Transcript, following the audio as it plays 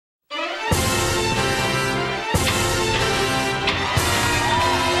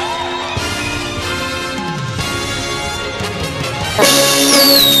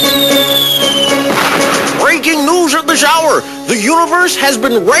Breaking news at the shower! The universe has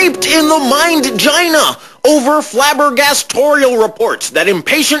been raped in the mind-gina over flabbergastorial reports that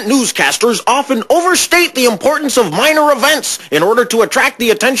impatient newscasters often overstate the importance of minor events in order to attract the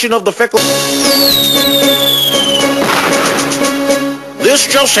attention of the fickle. This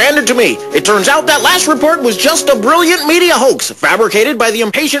just handed to me. It turns out that last report was just a brilliant media hoax, fabricated by the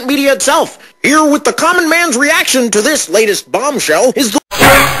impatient media itself. Here with the common man's reaction to this latest bombshell is the...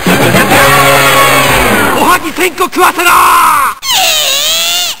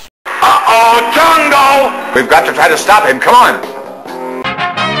 Uh-oh, Jungle! We've got to try to stop him. Come on.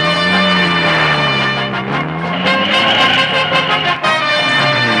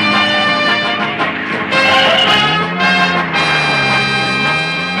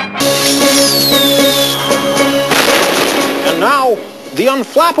 And now, the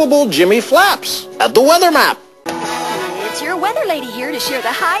unflappable Jimmy Flaps at the weather map. It's your weather lady here to share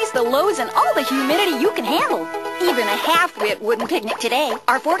the highs, the lows, and all the humidity you can handle. Even a half-wit wouldn't picnic today.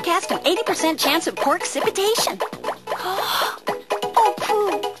 Our forecast an 80% chance of precipitation. Oh,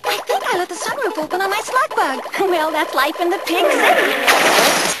 poo. I think I let the sunroof open on my slug bug. Well, that's life in the pig city.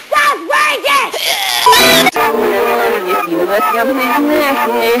 Stop raging!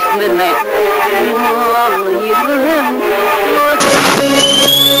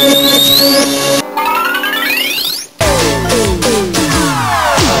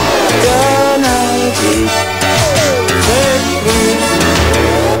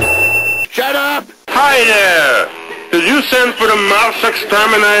 Shut up! Hi there! Did you send for the mouse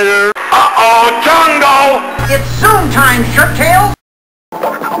exterminator? Uh-oh, Jungle! It's soon time, Shirttail!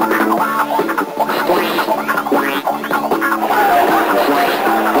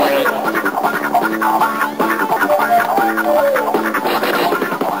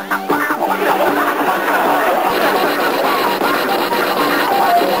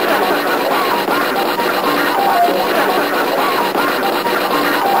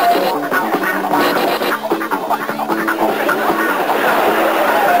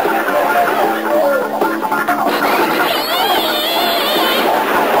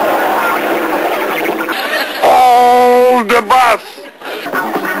 The bus!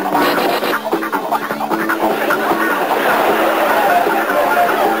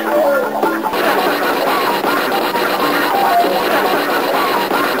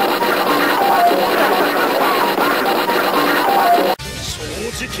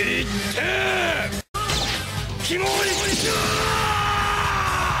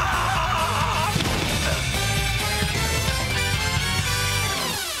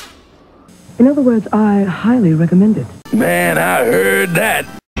 In other words, I highly recommend it. Man, I heard that.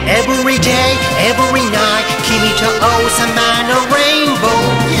 Every day, every night, Kimi to Osama no rainbow.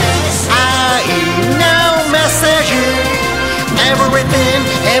 Yes, I know message. Everything,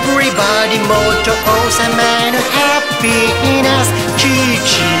 everybody, Moto Osama no happiness.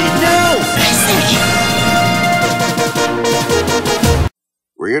 Chichi no message.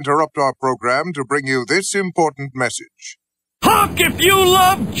 We interrupt our program to bring you this important message. Honk if you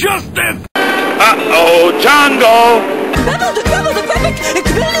love justice! Uh-oh, Jungle!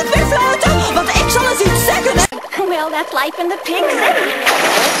 Well, that's life in the pig city.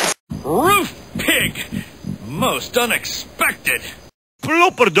 Roof pig! Most unexpected!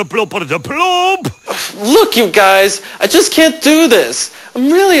 Plopper de plopper de plop! Look, you guys, I just can't do this.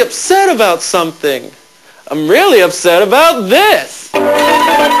 I'm really upset about something. I'm really upset about this.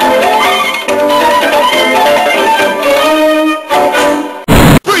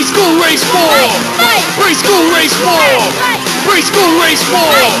 Preschool Race 4! Preschool Race 4! Preschool Race 4!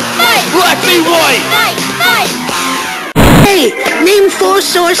 Black v. white! Hey, name 4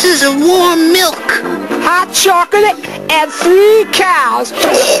 sources of warm milk. Hot chocolate and 3 cows.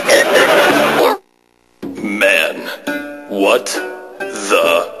 Man, what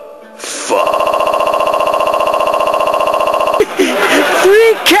the fuck?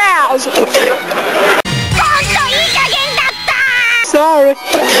 3 cows. Sorry.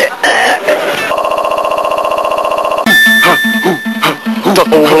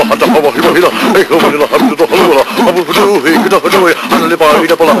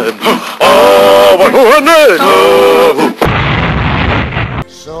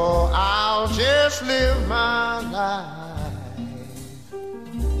 So I'll just live my life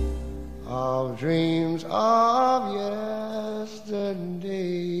of dreams of yesterday.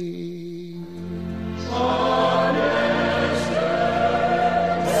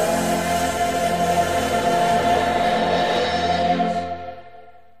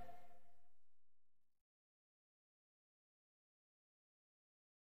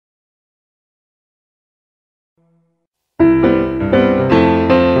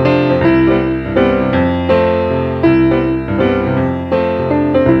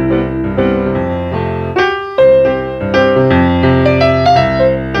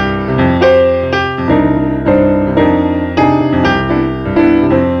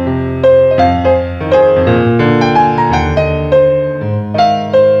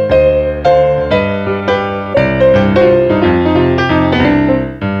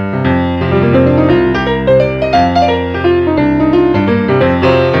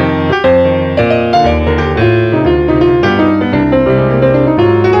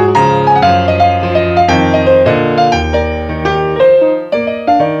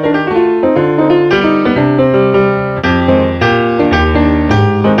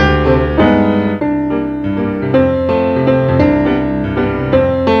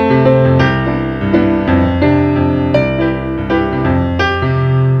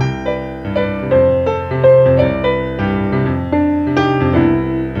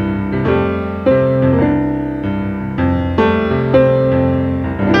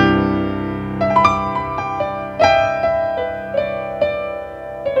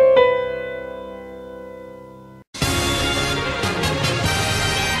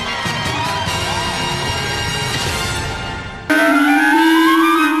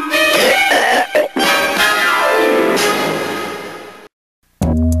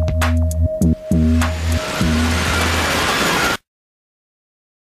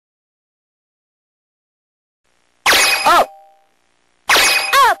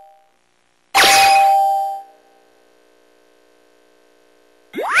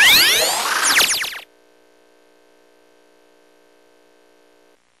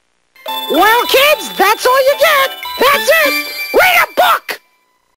 That's all you get. That's it.